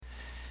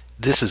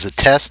This is a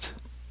test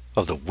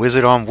of the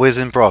Wizard on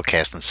Wizen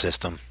broadcasting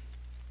system.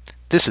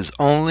 This is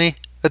only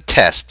a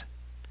test.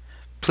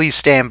 Please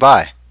stand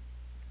by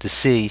to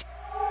see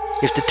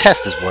if the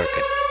test is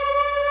working.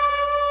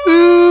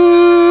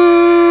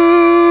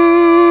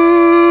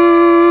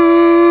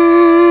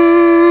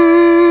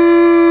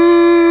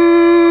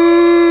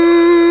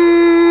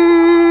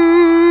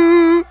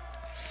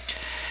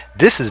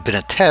 This has been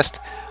a test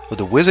of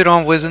the Wizard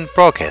on Wizen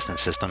broadcasting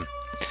system.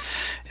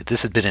 If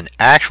this had been an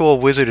actual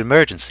wizard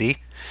emergency,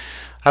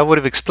 I would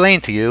have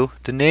explained to you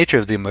the nature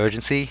of the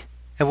emergency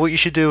and what you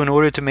should do in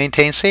order to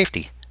maintain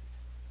safety,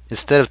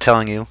 instead of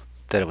telling you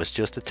that it was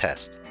just a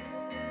test.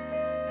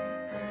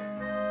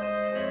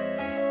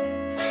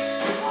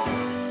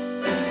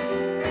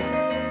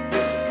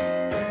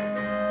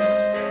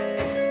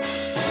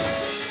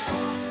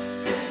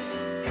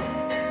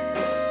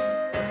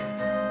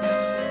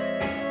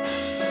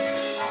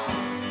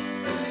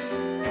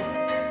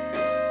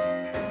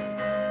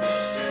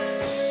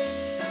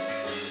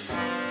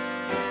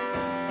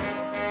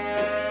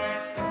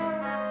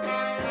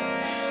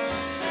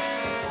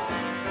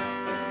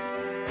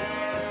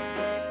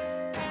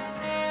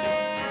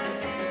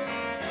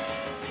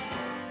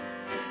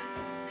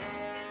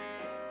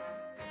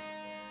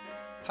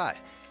 Hi,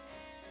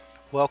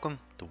 welcome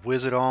to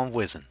Wizard on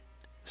Wizen,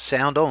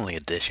 Sound Only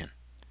Edition.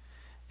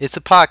 It's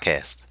a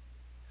podcast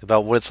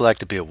about what it's like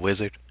to be a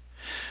wizard,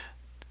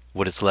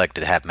 what it's like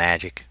to have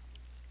magic,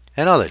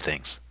 and other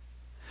things.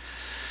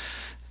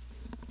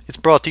 It's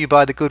brought to you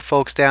by the good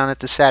folks down at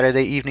the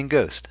Saturday Evening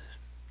Ghost.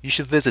 You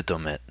should visit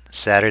them at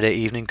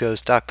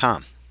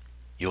SaturdayEveningGhost.com.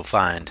 You'll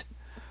find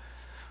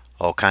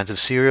all kinds of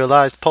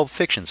serialized Pulp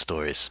Fiction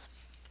stories,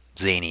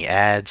 zany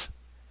ads,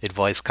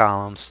 advice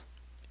columns,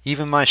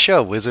 even my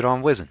show, Wizard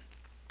on Wizen.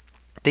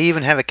 They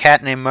even have a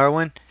cat named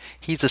Merwin.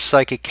 He's a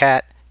psychic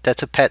cat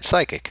that's a pet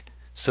psychic.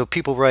 So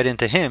people write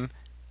into him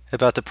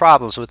about the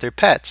problems with their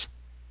pets.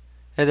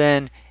 And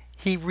then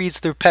he reads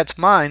their pets'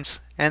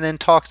 minds and then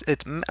talks.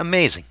 It's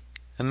amazing.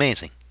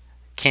 Amazing.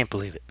 Can't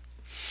believe it.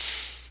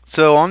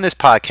 So on this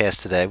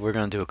podcast today, we're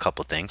going to do a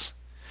couple things.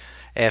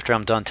 After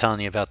I'm done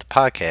telling you about the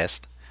podcast,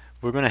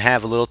 we're going to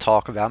have a little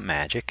talk about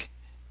magic.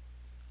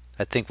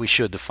 I think we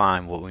should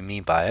define what we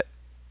mean by it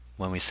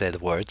when we say the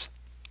words.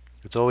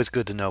 It's always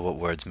good to know what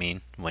words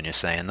mean when you're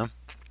saying them.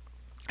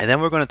 And then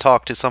we're going to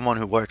talk to someone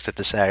who works at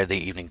the Saturday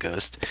Evening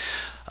Ghost.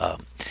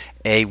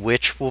 A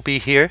witch will be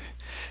here.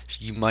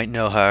 You might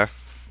know her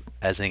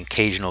as an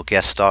occasional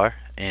guest star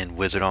in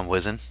Wizard on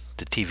Wizen,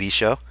 the TV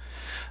show.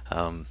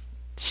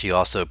 She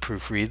also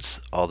proofreads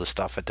all the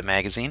stuff at the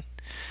magazine.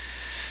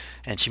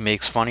 And she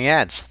makes funny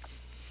ads.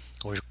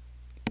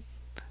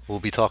 We'll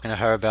be talking to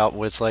her about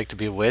what it's like to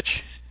be a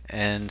witch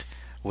and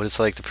what it's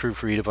like to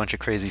proofread a bunch of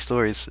crazy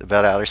stories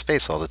about outer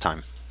space all the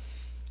time.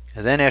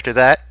 And then after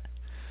that,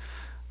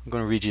 I'm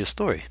going to read you a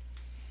story.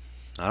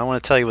 I don't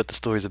want to tell you what the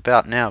story's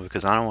about now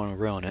because I don't want to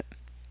ruin it.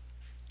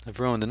 I've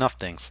ruined enough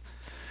things.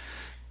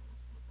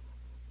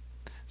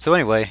 So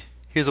anyway,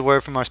 here's a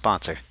word from our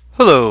sponsor.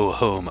 Hello,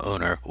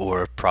 homeowner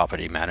or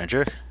property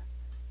manager.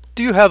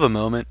 Do you have a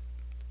moment?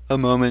 A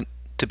moment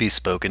to be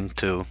spoken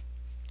to?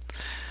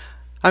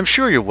 I'm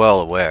sure you're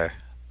well aware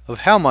of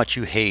how much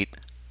you hate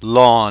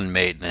lawn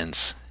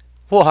maintenance.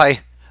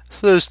 Why,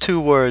 those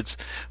two words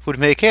would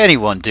make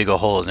anyone dig a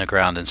hole in the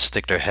ground and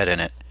stick their head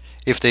in it,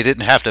 if they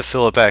didn't have to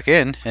fill it back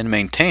in and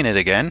maintain it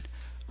again.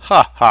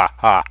 Ha ha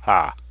ha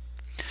ha.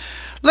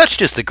 Let's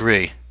just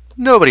agree,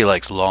 nobody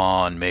likes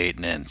lawn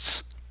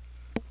maintenance.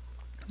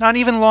 Not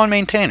even lawn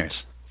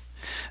maintainers.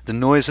 The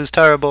noise is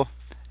terrible.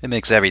 It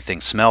makes everything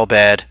smell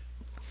bad.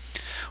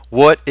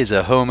 What is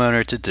a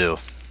homeowner to do?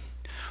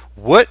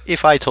 What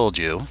if I told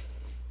you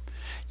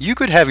you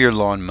could have your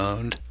lawn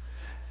mowed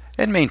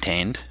and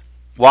maintained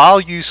while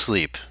you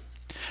sleep?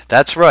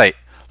 That's right,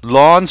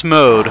 lawns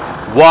mowed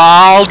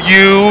while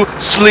you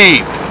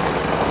sleep.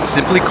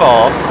 Simply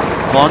call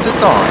Lawns at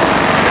Dawn,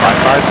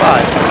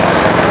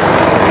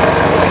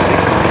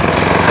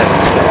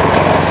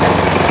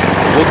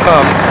 555-743-6972. We'll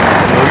come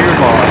mow your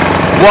lawn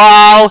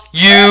while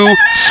you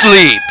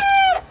sleep.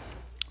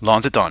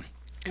 Lawns at Dawn.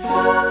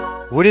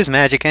 What is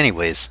magic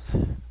anyways?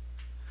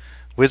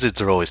 Wizards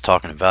are always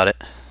talking about it.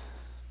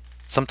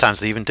 Sometimes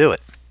they even do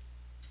it.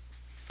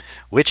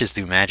 Witches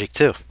do magic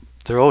too.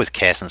 They're always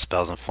casting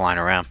spells and flying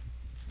around.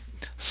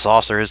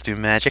 Sorcerers do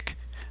magic,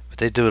 but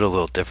they do it a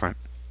little different.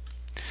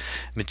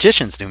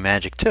 Magicians do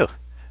magic too,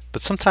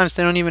 but sometimes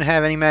they don't even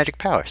have any magic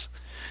powers.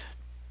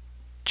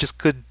 Just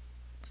good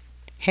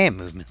hand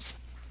movements.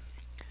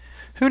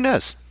 Who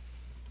knows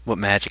what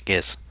magic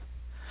is?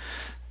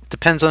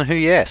 Depends on who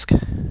you ask.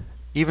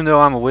 Even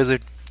though I'm a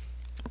wizard,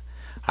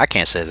 I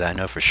can't say that I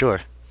know for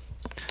sure.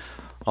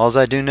 All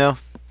I do know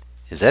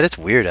is that it's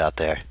weird out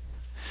there.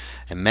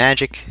 And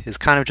magic is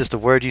kind of just a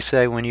word you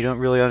say when you don't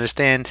really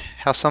understand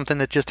how something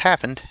that just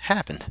happened.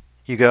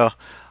 You go,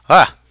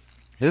 this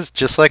is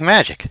just like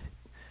magic.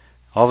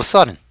 All of a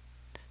sudden,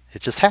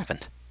 it just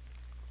happened.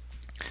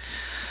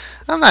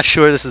 I'm not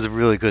sure this is a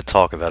really good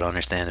talk about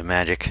understanding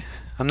magic.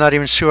 I'm not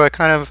even sure I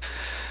kind of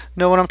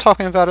know what I'm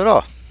talking about at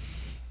all.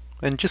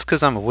 And just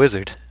because I'm a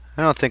wizard,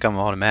 I don't think I'm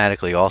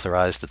automatically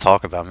authorized to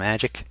talk about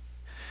magic.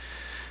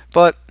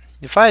 But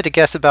if I had to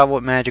guess about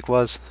what magic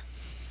was,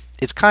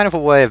 it's kind of a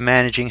way of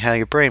managing how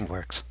your brain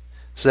works.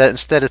 So that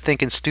instead of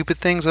thinking stupid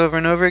things over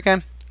and over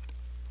again,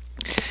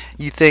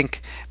 you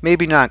think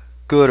maybe not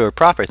good or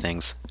proper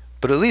things,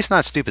 but at least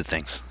not stupid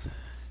things.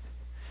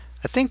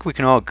 I think we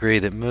can all agree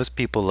that most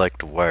people like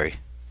to worry.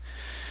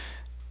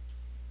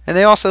 And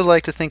they also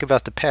like to think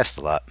about the past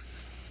a lot.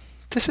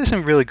 This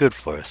isn't really good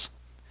for us.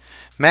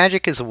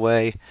 Magic is a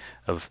way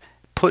of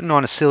putting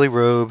on a silly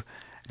robe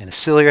and a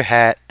sillier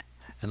hat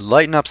and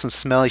lighting up some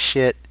smelly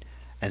shit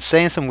and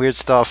saying some weird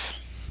stuff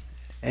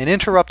and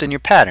interrupting your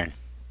pattern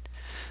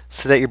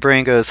so that your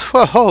brain goes,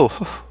 whoa,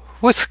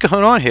 what's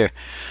going on here?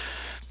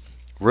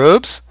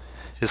 Robes?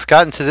 It's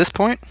gotten to this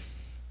point?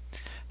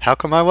 How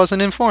come I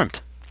wasn't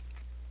informed?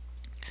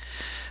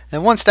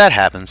 And once that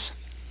happens,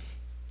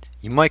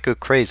 you might go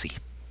crazy.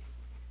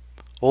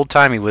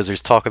 Old-timey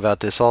wizards talk about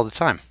this all the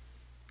time.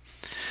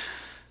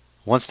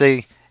 Once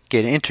they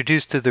get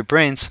introduced to their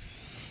brains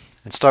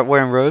and start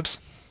wearing robes,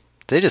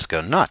 they just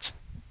go nuts.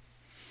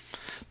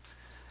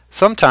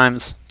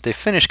 Sometimes they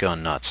finish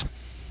going nuts.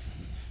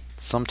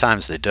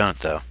 Sometimes they don't,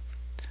 though.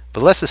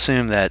 But let's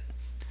assume that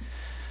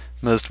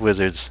most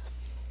wizards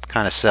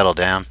kind of settle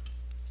down.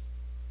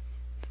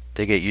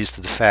 They get used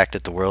to the fact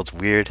that the world's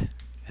weird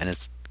and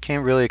it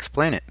can't really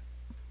explain it.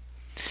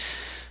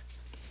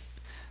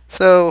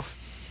 So,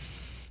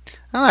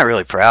 I'm not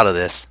really proud of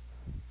this.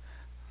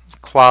 The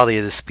quality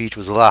of the speech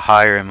was a lot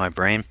higher in my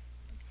brain.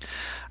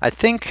 I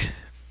think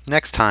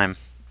next time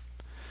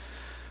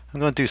I'm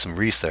going to do some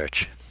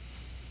research.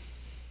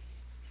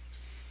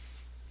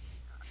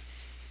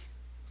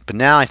 But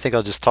now I think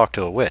I'll just talk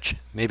to a witch.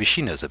 Maybe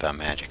she knows about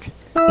magic.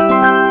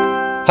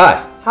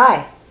 Hi.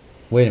 Hi.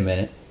 Wait a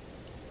minute.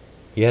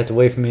 You have to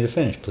wait for me to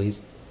finish, please.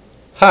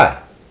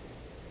 Hi.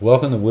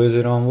 Welcome to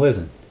Wizard on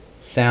Wizen,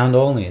 Sound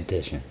Only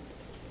Edition.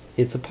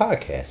 It's a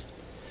podcast.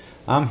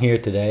 I'm here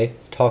today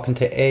talking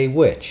to a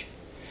witch.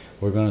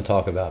 We're going to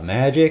talk about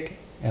magic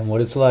and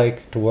what it's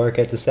like to work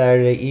at the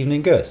Saturday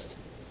Evening Ghost.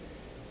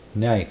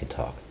 Now you can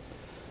talk.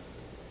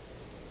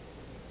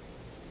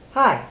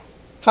 Hi.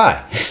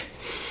 Hi.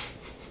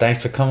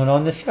 Thanks for coming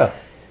on the show.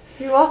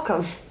 You're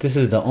welcome. This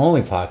is the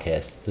only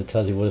podcast that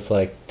tells you what it's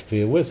like to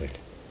be a wizard.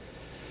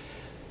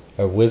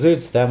 Are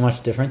wizards that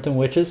much different than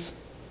witches,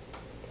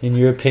 in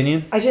your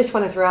opinion? I just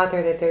want to throw out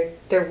there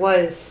that there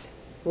was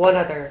one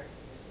other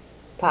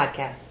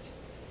podcast.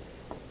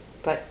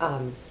 But,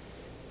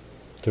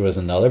 There was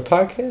another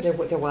podcast?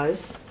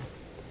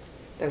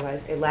 There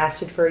was. It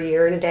lasted for a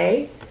year and a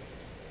day.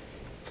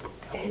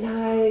 And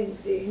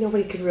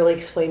nobody could really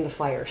explain the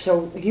fire.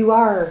 So you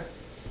are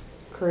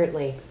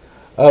currently...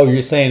 Oh,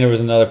 you're saying there was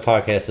another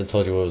podcast that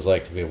told you what it was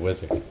like to be a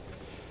wizard?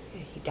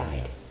 He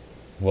died.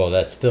 Well,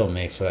 that still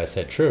makes what I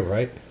said true,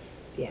 right?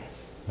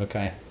 Yes.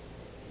 Okay.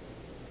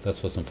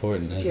 That's what's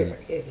important, If isn't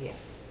it?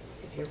 yes.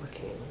 If you're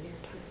working in linear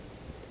time.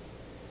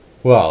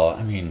 Well,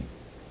 I mean,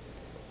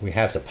 we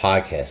have to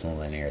podcast in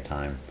linear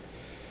time.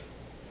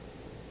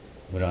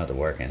 We don't have to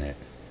work in it.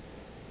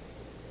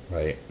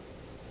 Right?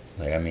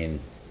 Like, I mean,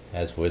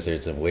 as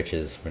wizards and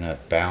witches, we're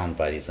not bound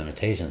by these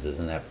limitations.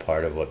 Isn't that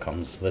part of what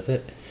comes with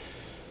it?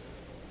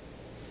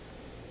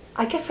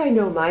 I guess I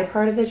know my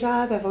part of the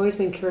job. I've always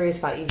been curious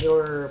about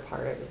your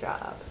part of the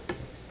job.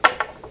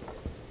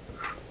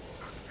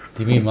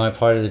 Do you mean my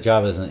part of the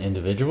job as an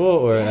individual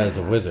or as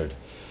a wizard?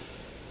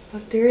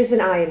 Well, there is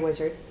an eye in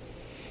wizard.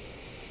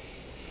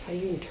 How do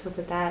you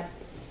interpret that?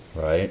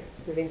 Right.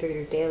 Moving through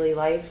your daily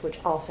life, which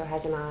also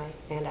has an eye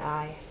and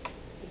eye.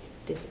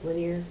 Is it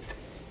linear?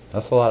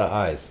 That's a lot of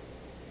eyes.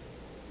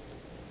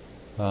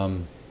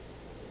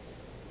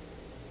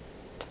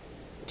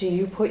 Do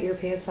you put your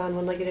pants on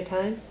one leg at a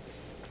time?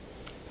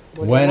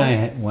 When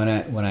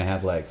I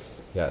have legs,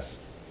 yes,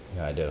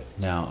 yeah, I do.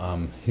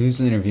 Now, who's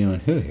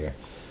interviewing who here?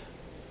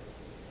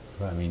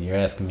 I mean, you're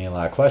asking me a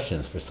lot of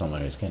questions for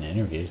someone who's getting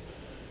interviewed.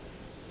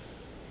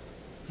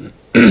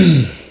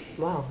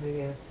 Wow,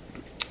 yeah.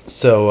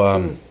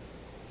 So,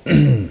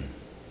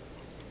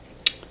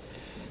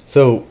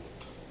 so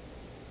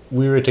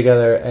we were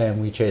together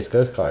and we chased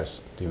ghost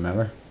cars. Do you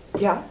remember?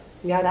 Yeah,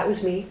 that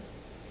was me.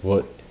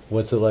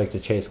 What's it like to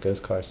chase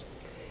ghost cars?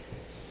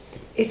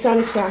 It's not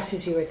as fast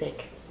as you would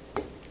think.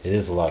 It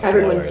is a lot slower,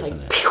 Everyone's isn't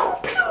like, it? pew,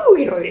 pew,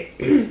 you know,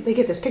 they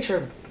get this picture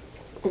of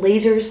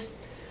lasers,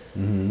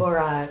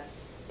 or,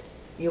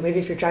 maybe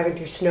if you're driving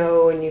through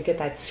snow and you get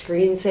that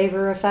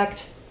screensaver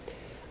effect.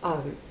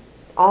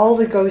 All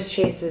the ghost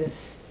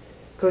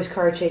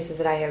car chases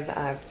that I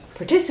have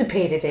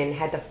participated in,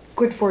 had the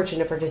good fortune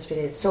to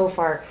participate in so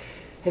far,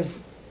 have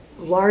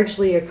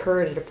largely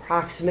occurred at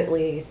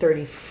approximately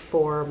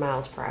 34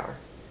 miles per hour.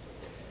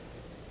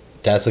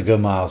 That's a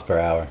good miles per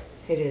hour.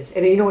 It is.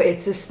 And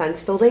it's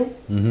suspense building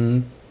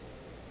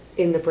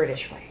in the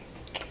British way.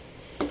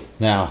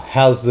 Now,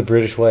 how's the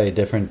British way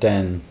different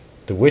than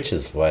the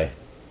witch's way?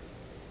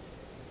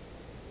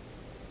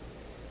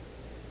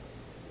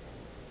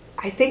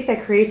 I think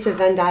that creates a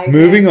Venn diagram.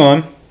 Moving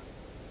on.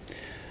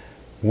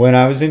 When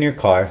I was in your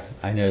car,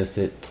 I noticed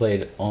it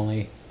played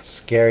only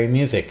scary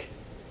music.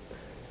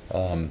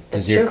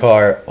 Does your true.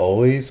 car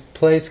always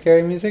play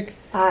scary music?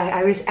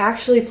 I was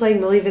actually playing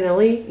Milli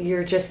Vanilli.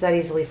 You're just that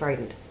easily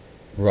frightened.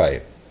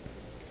 Right.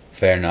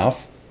 Fair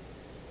enough.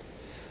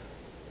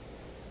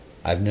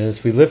 I've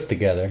noticed we lived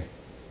together.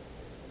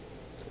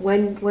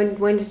 When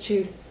did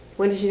you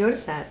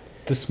notice that?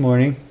 This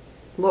morning.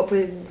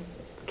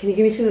 Can you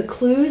give me some of the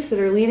clues that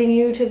are leading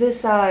you to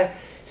this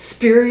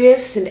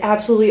spurious and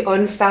absolutely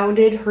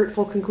unfounded,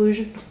 hurtful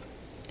conclusion?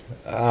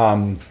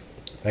 I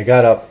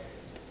got up.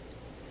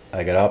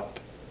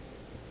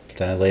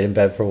 Then I laid in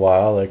bed for a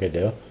while, like I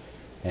do,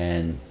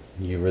 and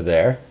you were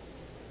there.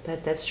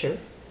 That's true.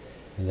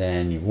 And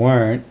then you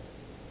weren't,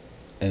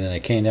 and then I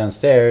came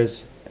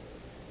downstairs,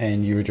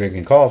 and you were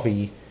drinking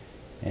coffee,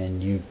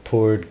 and you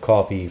poured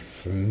coffee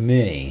for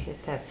me.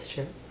 That's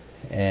true.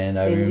 And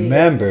I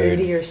remembered.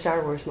 Into your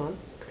Star Wars mug.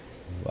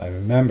 I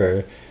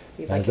remember,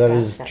 You'd like as to I pass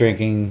was that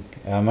drinking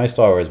my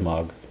Star Wars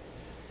mug,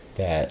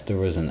 that there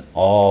was an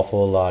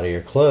awful lot of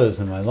your clothes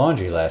in my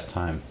laundry last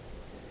time.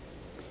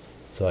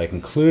 So I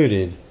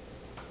concluded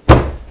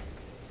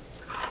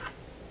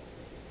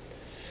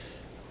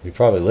we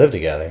probably live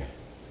together.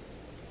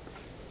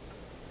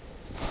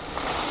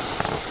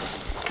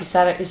 Is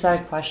that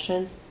a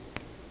question?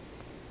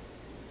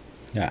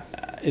 Yeah.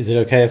 Is it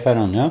okay if I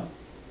don't know?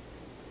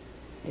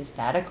 Is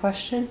that a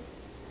question?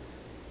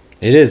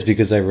 It is,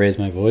 because I raised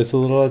my voice a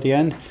little at the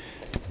end,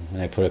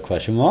 and I put a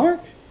question mark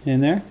in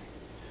there.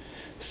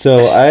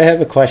 So I have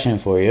a question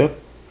for you.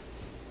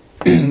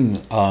 Do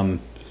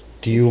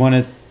you want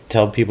to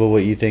tell people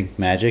what you think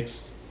magic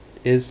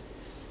is?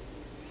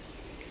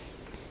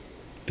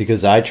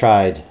 Because I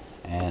tried,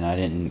 and I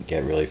didn't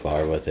get really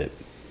far with it.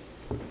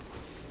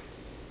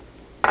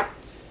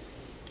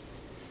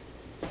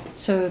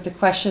 So the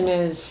question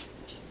is,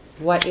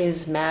 what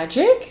is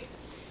magic?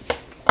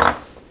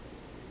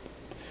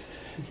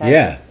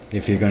 Yeah,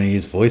 if you're going to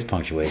use voice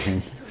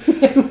punctuation.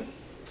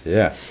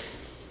 Yeah.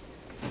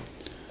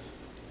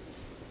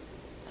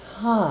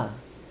 Huh.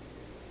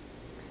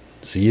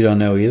 So you don't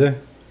know either?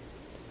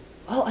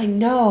 Well, I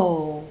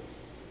know.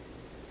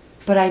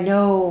 But I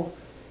know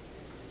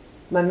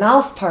my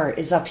mouth part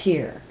is up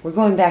here. We're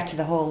going back to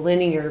the whole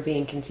linear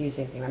being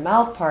confusing thing. My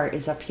mouth part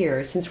is up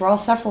here. Since we're all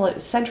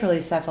centrally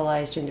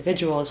cephalized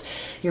individuals,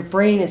 your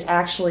brain is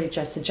actually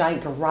just a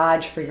giant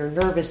garage for your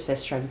nervous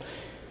system.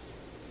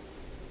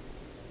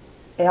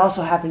 It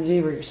also happens to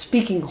be where your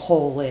speaking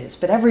hole is,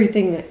 but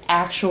everything that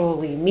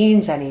actually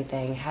means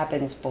anything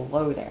happens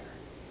below there.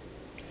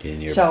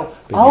 So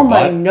all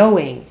my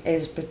knowing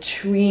is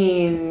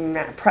between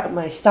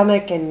my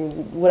stomach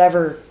and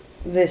whatever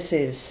this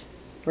is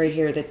right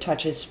here that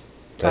touches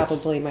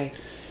probably my...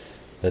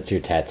 That's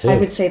your tattoo? I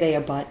would say they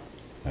abut.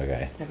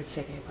 Okay. I would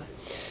say they abut.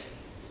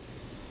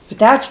 But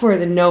that's where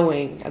the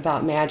knowing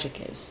about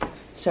magic is.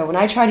 So when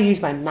I try to use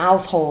my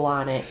mouth hole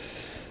on it,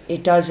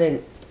 it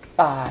doesn't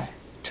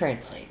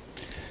translate.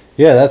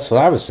 Yeah, that's what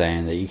I was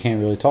saying, that you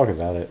can't really talk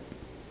about it.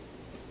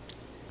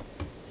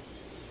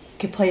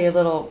 Could play a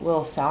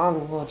little song,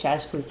 a little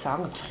jazz flute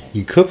song about it.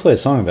 You could play a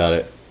song about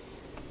it.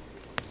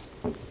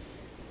 I'm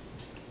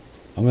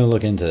going to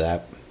look into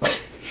that.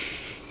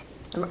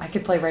 I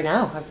could play right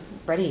now. I'm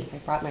ready. I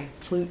brought my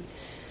flute.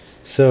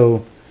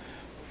 So,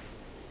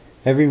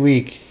 every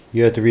week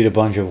you have to read a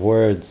bunch of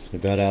words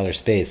about outer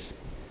space.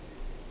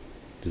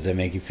 Does that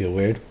make you feel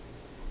weird?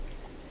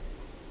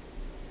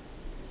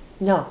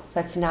 No,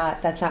 that's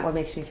not what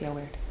makes me feel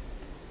weird.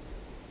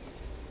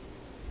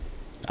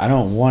 I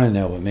don't want to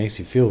know what makes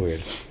you feel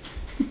weird.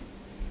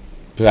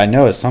 But I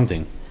know it's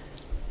something.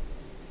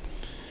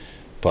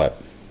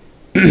 But,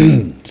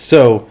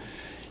 so,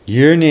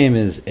 your name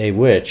is a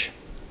witch,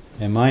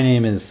 and my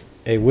name is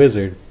a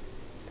wizard,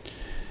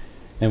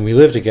 and we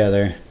live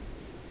together,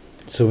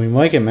 so we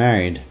might get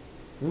married.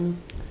 Mm.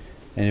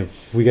 And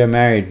if we got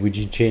married, would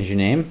you change your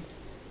name?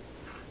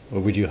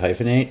 Or would you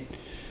hyphenate?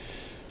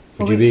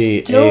 Would you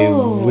be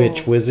a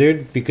witch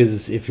wizard?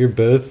 Because if you're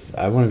both,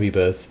 I want to be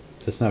both.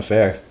 That's not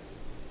fair.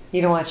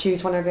 You don't want to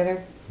choose one or the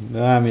other?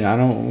 No, I mean, I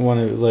don't want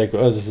to, like,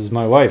 oh, this is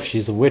my wife.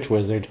 She's a witch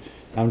wizard.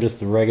 I'm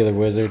just a regular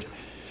wizard.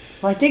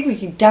 Well, I think we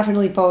can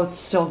definitely both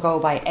still go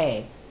by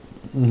A.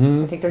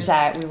 Mm-hmm. I think there's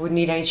that. We wouldn't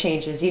need any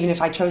changes. Even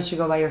if I chose to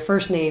go by your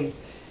first name,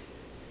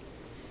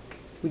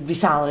 we'd be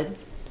solid.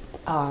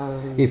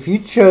 If you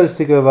chose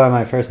to go by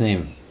my first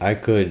name, I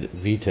could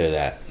veto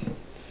that.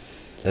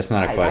 That's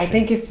not a question. I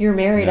think if you're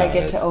married, No, I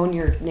get to own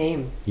your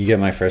name. You get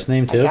my first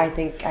name, too? I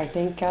think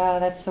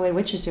that's the way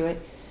witches do it.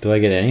 Do I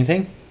get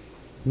anything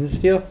in this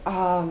deal?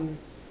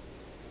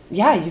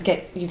 Yeah, you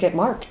get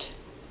marked.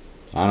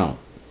 I don't.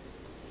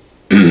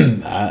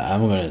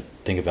 I'm going to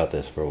think about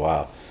this for a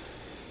while.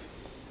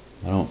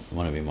 I don't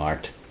want to be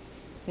marked.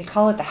 They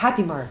call it the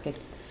happy mark.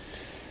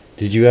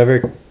 Did you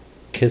ever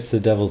kiss the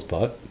devil's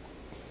butt?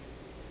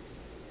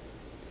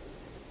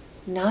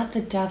 Not the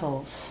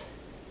devil's.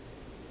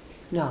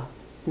 No.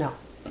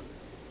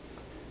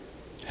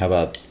 How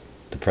about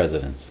the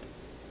president's?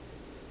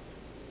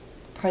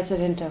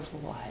 President of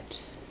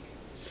what?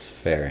 It's a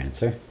fair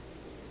answer.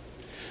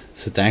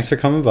 So thanks for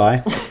coming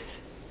by.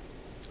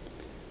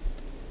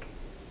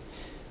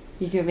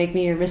 You can make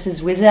me your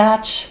Mrs.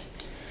 Wizatch.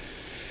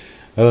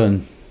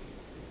 Oh,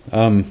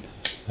 and,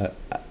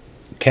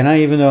 can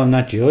I, even though I'm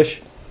not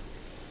Jewish?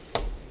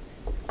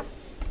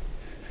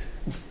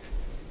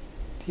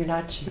 You're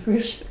not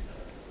Jewish?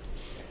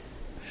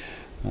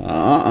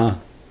 Do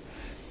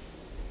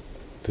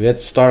we have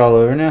to start all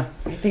over now?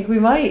 I think we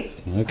might.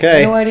 Okay. I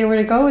have no idea where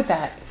to go with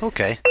that.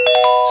 Okay.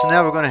 So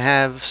now we're going to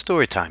have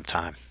story time.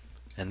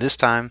 And this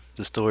time,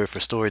 the story for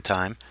story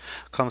time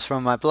comes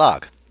from my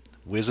blog,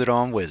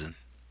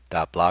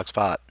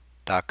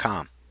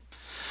 wizardonwizen.blogspot.com.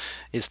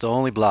 It's the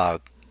only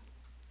blog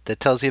that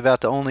tells you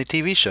about the only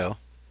TV show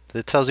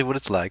that tells you what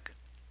it's like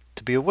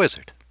to be a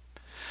wizard.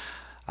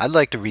 I'd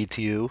like to read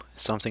to you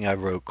something I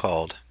wrote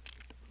called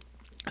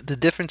 "The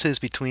Differences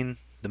Between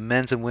the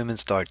Men's and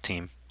Women's Dart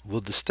Team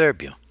Will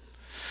Disturb You."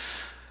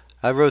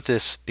 I wrote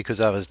this because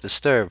I was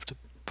disturbed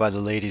by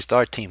the ladies'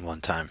 dart team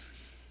one time.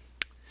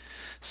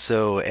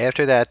 So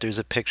after that, there's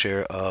a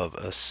picture of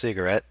a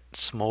cigarette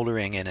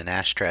smoldering in an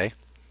ashtray,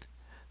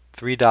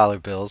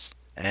 $3 bills,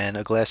 and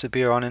a glass of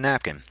beer on a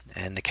napkin.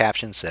 And the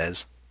caption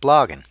says,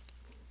 "Blogging."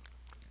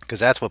 Because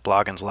that's what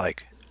blogging's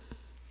like.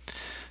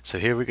 So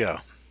here we go.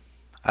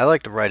 I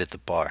like to write at the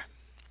bar.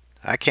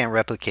 I can't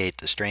replicate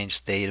the strange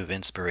state of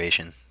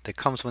inspiration that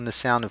comes when the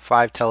sound of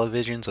 5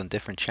 televisions on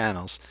different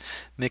channels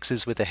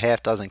mixes with a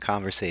half dozen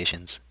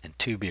conversations and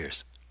 2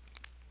 beers.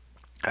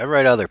 I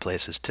write other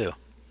places too,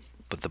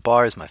 but the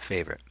bar is my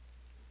favorite.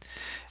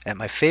 At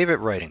my favorite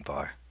writing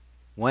bar,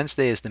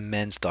 Wednesday is the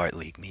Men's Dart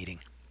League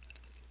meeting.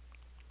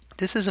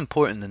 This is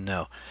important to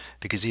know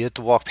because you have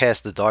to walk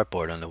past the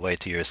dartboard on the way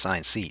to your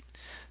assigned seat.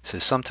 So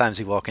sometimes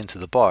you walk into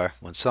the bar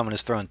when someone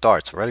is throwing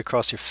darts right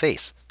across your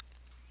face.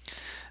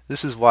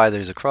 This is why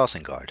there's a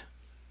crossing guard.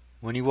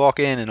 When you walk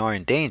in and are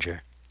in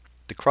danger,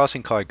 the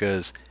crossing guard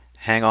goes,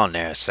 "Hang on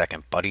there a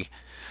second, buddy."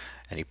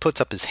 And he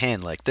puts up his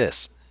hand like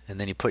this,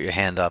 and then you put your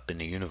hand up in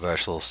the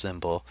universal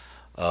symbol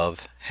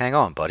of "Hang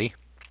on, buddy."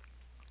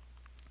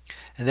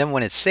 And then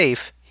when it's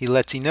safe, he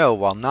lets you know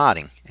while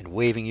nodding and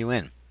waving you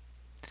in.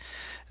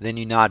 Then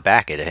you nod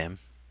back at him,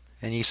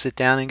 and you sit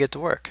down and get to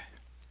work.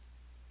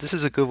 This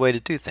is a good way to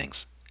do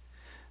things.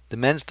 The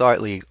Men's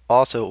Dart League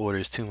also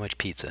orders too much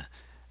pizza,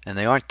 and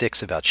they aren't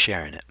dicks about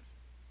sharing it.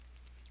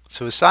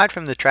 So aside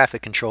from the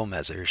traffic control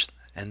measures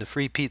and the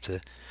free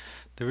pizza,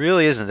 there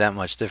really isn't that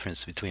much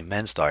difference between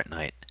Men's Dart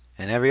Night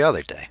and every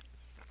other day.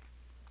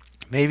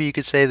 Maybe you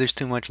could say there's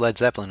too much Led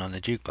Zeppelin on the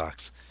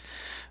jukebox,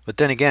 but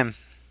then again,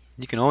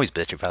 you can always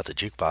bitch about the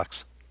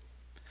jukebox.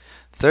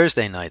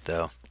 Thursday night,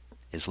 though,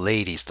 is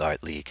Ladies'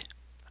 Dart League,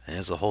 and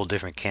it's a whole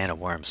different can of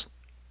worms.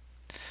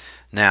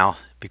 Now,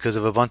 because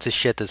of a bunch of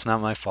shit that's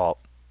not my fault,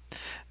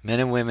 men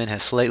and women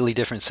have slightly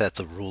different sets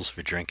of rules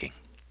for drinking.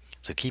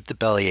 So keep the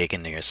belly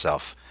aching to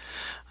yourself.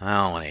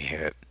 I don't want to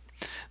hear it.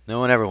 No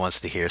one ever wants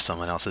to hear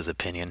someone else's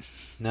opinion,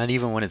 not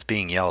even when it's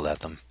being yelled at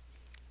them.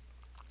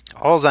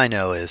 All I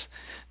know is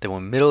that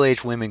when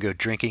middle-aged women go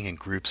drinking in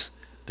groups,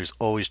 there's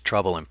always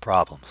trouble and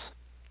problems.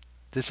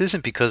 This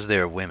isn't because they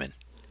are women,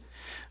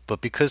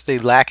 but because they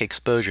lack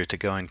exposure to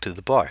going to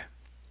the bar.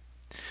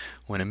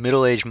 When a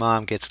middle-aged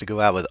mom gets to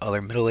go out with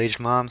other middle-aged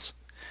moms,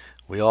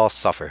 we all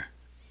suffer.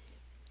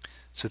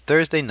 So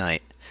Thursday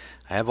night,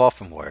 I have off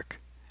from work,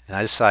 and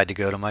I decide to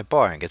go to my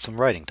bar and get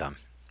some writing done.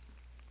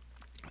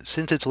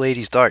 Since it's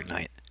Ladies' Dart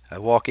Night, I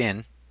walk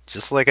in,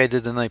 just like I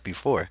did the night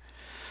before.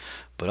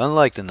 But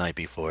unlike the night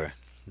before,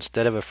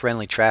 instead of a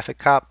friendly traffic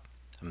cop,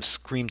 I'm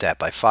screamed at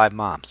by 5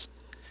 moms.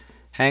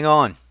 "Hang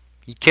on,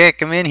 you can't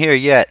come in here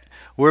yet.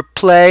 We're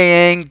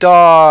playing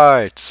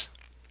darts!"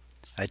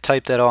 I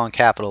typed that all in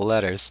capital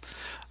letters,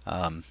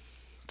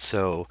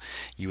 so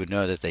you would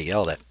know that they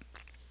yelled it.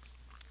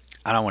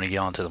 I don't want to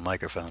yell into the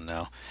microphone,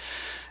 though,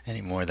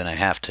 any more than I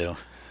have to.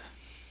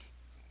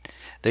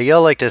 They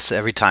yell like this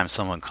every time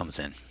someone comes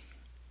in.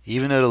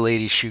 Even though the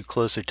ladies shoot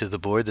closer to the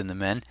board than the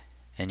men,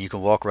 and you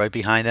can walk right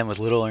behind them with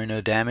little or no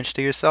damage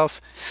to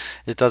yourself,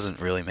 it doesn't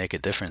really make a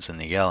difference in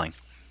the yelling.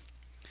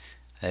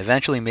 I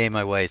eventually made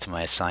my way to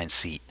my assigned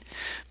seat,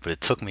 but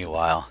it took me a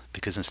while,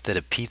 because instead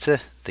of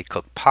pizza, they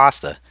cook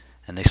pasta,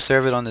 and they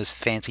serve it on those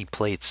fancy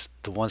plates,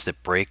 the ones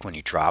that break when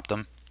you drop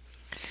them.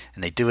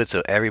 And they do it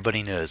so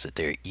everybody knows that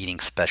they're eating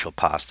special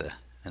pasta,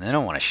 and they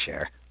don't want to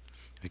share,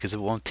 because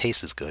it won't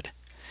taste as good.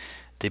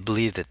 They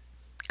believe that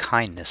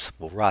kindness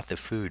will rot the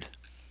food.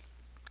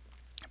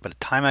 By the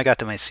time I got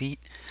to my seat,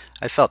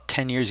 I felt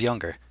 10 years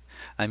younger.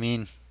 I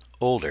mean,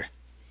 older.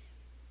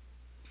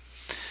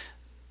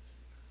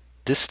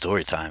 This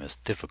story time is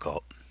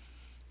difficult.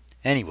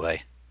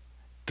 Anyway,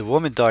 the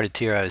woman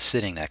darteteer I was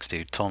sitting next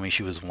to told me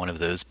she was one of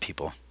those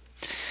people,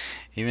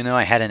 even though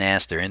I hadn't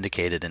asked or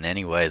indicated in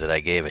any way that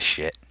I gave a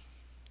shit.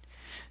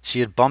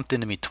 She had bumped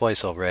into me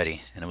twice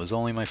already, and it was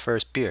only my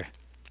first beer.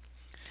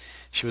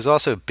 She was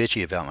also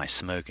bitchy about my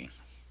smoking.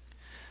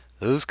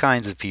 Those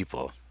kinds of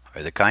people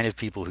are the kind of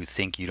people who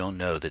think you don't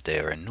know that they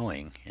are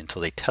annoying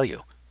until they tell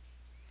you.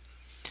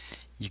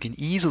 You can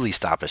easily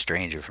stop a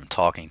stranger from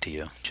talking to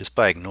you just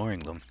by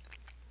ignoring them.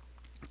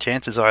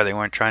 Chances are they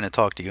weren't trying to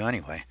talk to you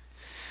anyway.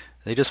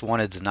 They just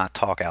wanted to not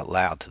talk out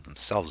loud to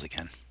themselves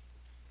again.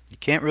 You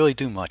can't really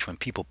do much when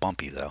people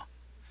bump you, though.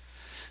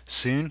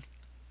 Soon,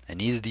 I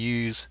needed to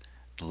use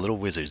the little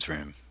wizard's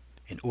room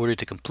in order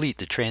to complete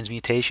the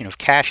transmutation of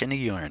cash into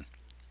urine.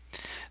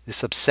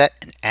 This upset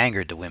and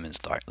angered the Women's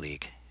Dart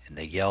League, and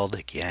they yelled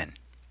again.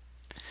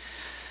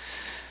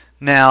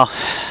 Now,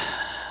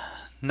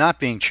 not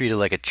being treated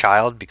like a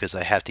child because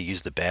I have to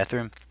use the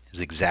bathroom is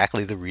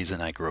exactly the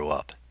reason I grew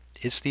up.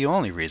 It's the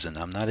only reason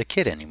I'm not a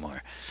kid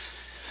anymore.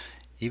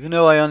 Even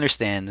though I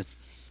understand that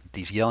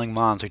these yelling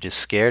moms are just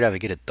scared I would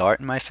get a dart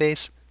in my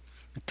face,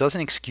 it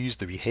doesn't excuse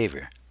the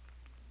behavior.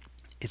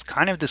 It's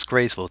kind of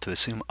disgraceful to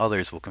assume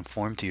others will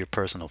conform to your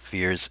personal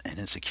fears and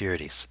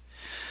insecurities.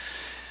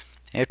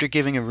 After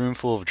giving a room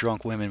full of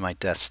drunk women my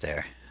death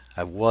stare,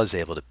 I was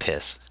able to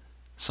piss,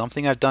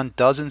 something I've done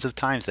dozens of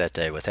times that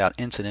day without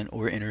incident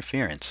or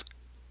interference.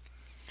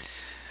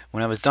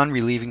 When I was done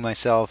relieving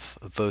myself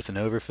of both an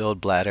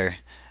overfilled bladder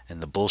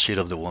and the bullshit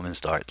of the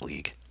Women's Dart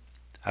League,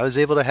 I was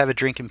able to have a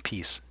drink in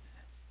peace.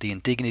 The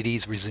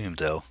indignities resumed,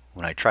 though,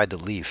 when I tried to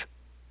leave.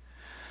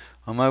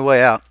 On my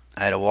way out,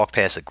 I had to walk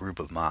past a group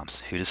of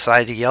moms who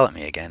decided to yell at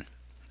me again,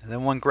 and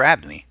then one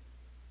grabbed me.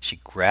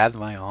 She grabbed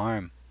my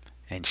arm,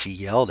 and she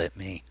yelled at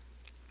me.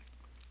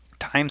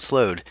 Time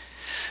slowed,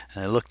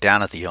 and I looked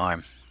down at the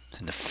arm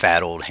and the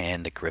fat old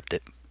hand that gripped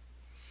it.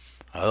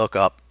 I looked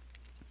up,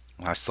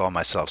 and I saw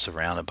myself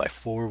surrounded by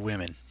 4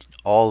 women,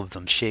 all of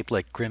them shaped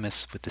like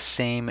Grimace with the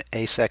same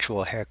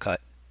asexual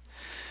haircut.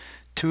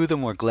 2 of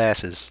them wore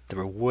glasses that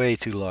were way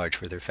too large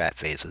for their fat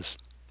faces.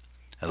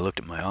 I looked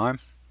at my arm,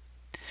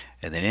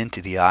 and then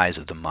into the eyes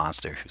of the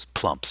monster whose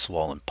plump,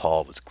 swollen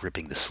paw was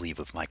gripping the sleeve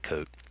of my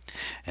coat,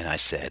 and I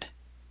said,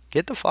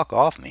 "Get the fuck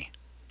off me."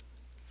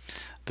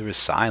 There was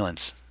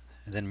silence,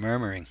 and then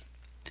murmuring,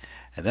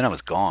 and then I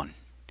was gone.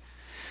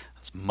 I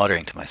was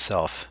muttering to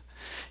myself,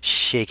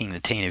 shaking the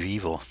taint of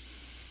evil.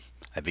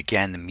 I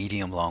began the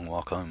medium-long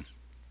walk home.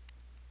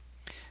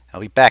 I'll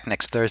be back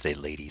next Thursday,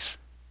 ladies,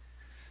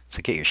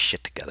 so get your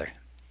shit together.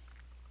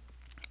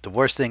 The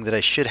worst thing that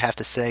I should have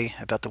to say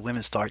about the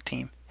Women's Dart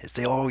team is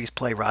they always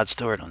play Rod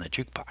Stewart on the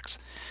jukebox.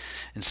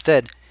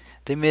 Instead,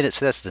 they made it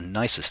so that's the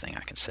nicest thing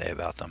I can say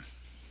about them.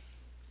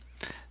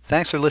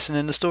 Thanks for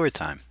listening to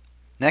Storytime.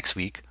 Next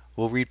week,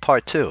 we'll read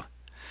Part 2,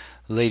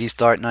 Ladies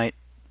Dart Night,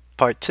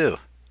 Part 2,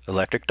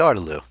 Electric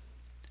Dartaloo.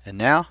 And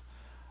now,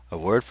 a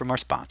word from our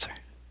sponsor.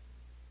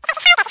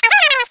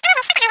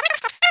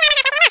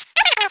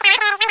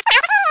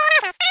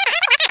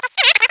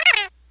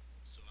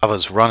 I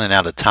was running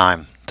out of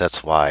time,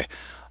 that's why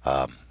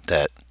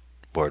that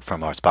word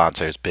from our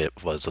sponsors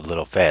bit was a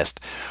little fast.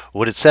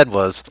 What it said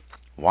was,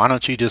 why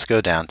don't you just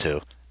go down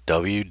to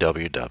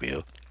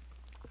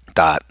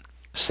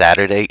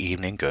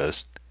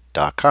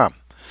www.saturdayeveningghost.com.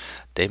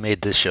 They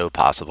made this show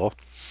possible,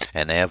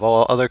 and they have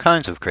all other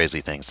kinds of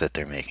crazy things that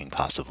they're making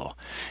possible.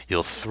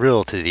 You'll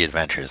thrill to the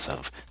adventures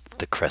of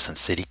the Crescent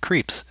City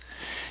Creeps.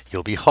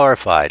 You'll be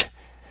horrified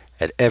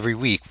at every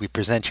week we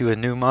present you a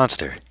new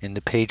monster in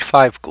the Page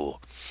 5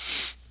 Ghoul.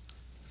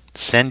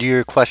 Send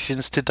your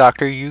questions to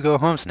Dr. Hugo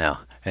Holmes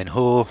now, and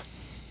he'll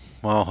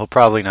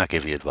probably not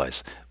give you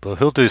advice, but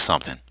he'll do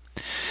something.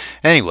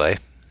 Anyway,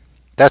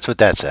 that's what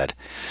that said.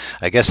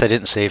 I guess I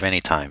didn't save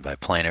any time by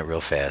playing it real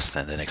fast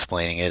and then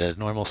explaining it at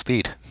normal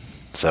speed.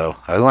 So,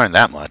 I learned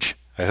that much.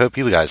 I hope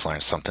you guys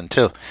learned something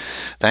too.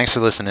 Thanks for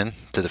listening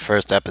to the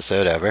first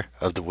episode ever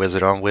of the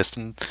Wizard on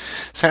Whiston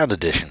Sound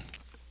Edition.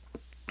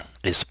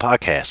 It's a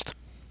podcast.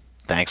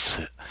 Thanks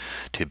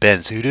to Ben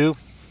Zudu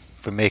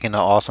for making the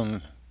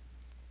awesome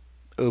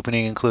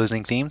opening and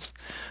closing themes,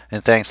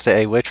 and thanks to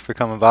A Witch for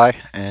coming by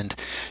and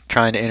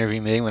trying to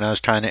interview me when I was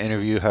trying to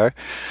interview her,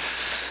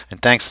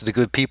 and thanks to the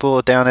good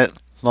people down at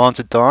Lawns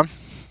at Dawn.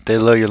 They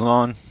mow your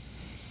lawn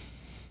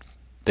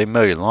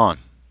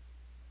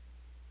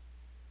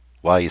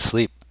while you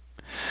sleep.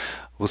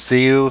 We'll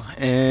see you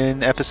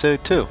in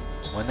episode 2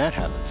 when that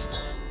happens.